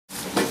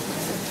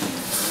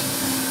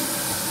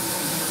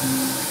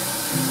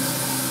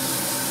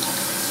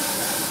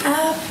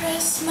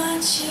press my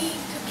cheek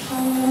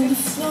upon the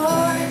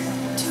floor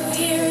to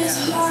hear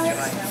his heart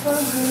for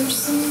her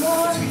some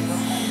more.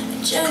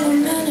 A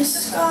gentleman, a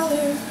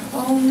scholar,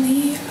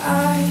 only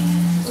I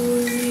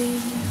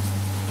believe.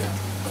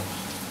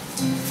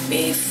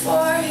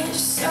 Before his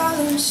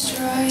solemn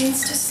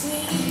strides to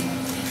sleep,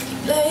 he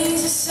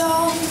plays a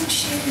song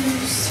she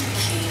used to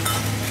keep.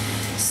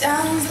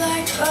 Sounds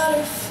like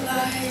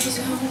butterflies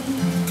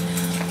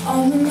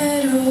on the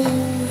meadow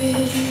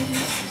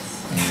with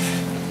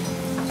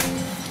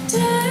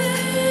daisies,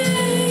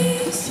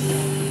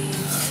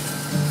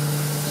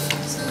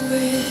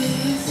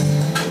 with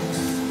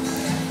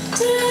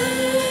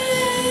daisies.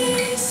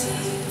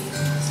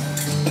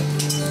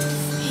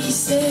 He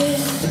said,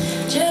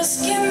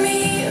 just give me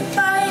a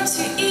bite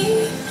to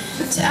eat,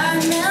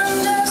 time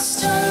and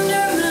dust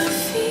under my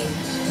feet.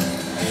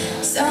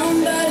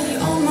 Somebody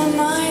on my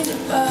mind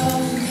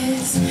about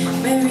Miss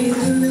Mary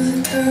Lou,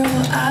 the girl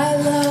I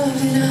love,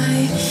 and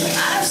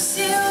I've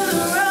sailed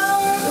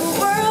around the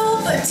world,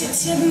 but to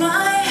tip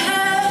my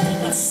hat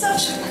at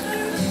such a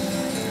girl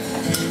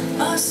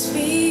must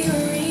be a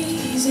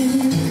reason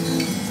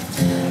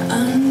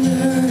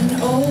under and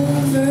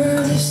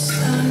over the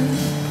sun.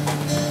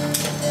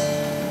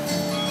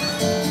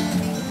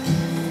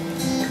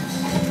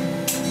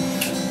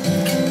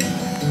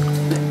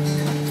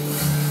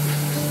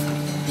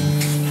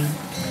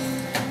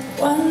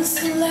 Once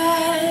a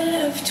lad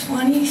of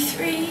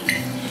 23,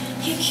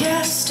 he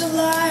cast a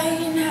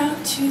line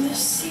out to the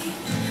sea,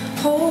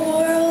 whole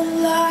world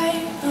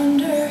lay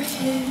under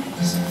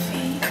his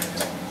feet.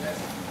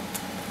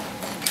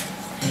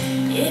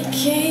 It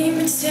came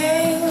a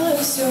tale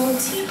of so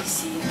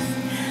easy,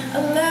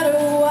 a letter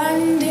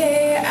one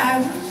day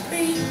I would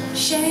read.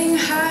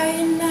 Shanghai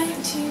in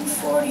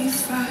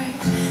 1945,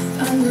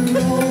 thunder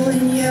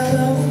rolling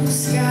yellow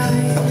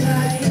skylight.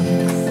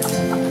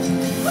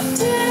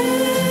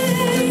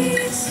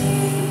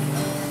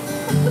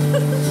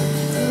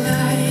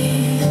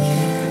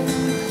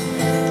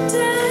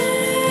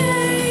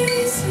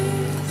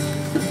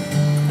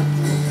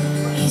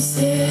 He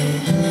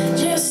said,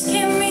 just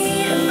give me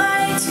a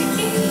bite to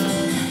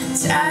eat,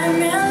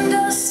 time and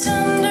dust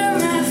under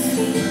my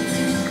feet.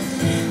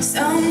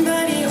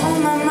 Somebody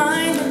on my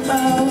mind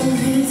about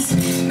Miss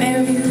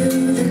Mary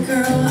Lou, the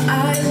girl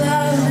I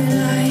love,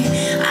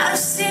 and I've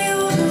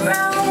sailed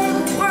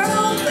around the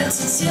world, but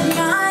to tip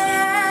my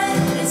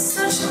hat at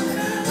such a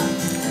girl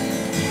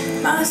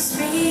must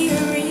be a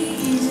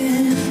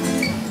reason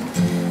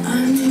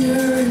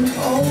under and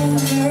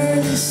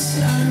over the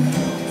sun.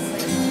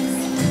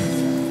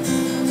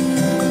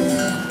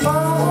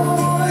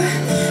 Oh,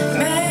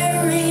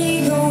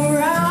 merry-go-round,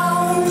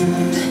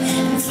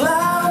 and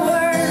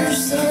flowers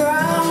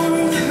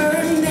surround her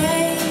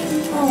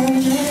name on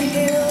the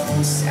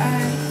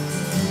hillside.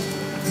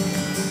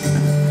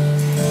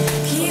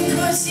 He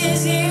puts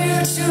his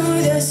ear to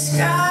the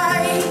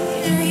sky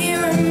to hear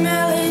a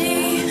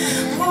melody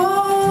go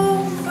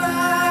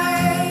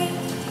by.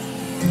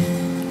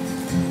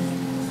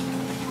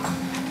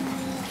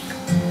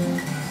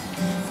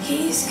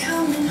 He's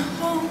coming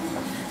home,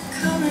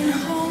 coming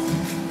home,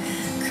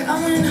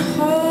 coming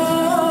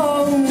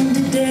home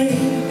today.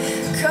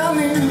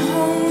 Coming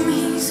home,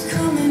 he's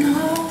coming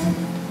home.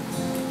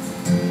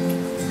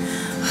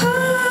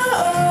 Home,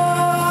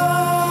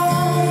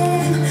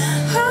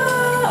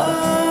 home,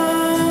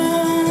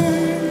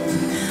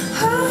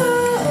 home,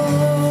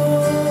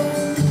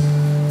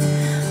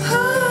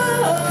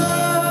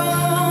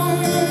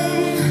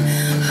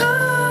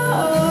 home,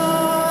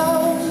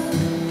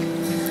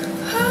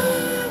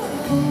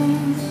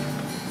 home.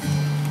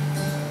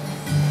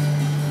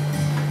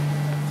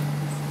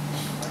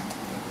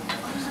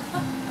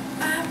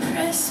 I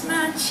press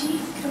my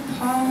cheek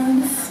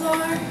upon the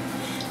floor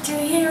to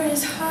hear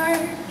his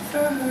heart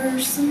for her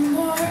some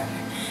more.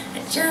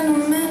 A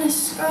gentleman, a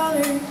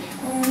scholar,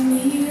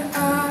 only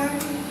I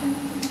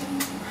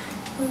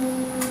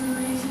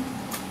believe.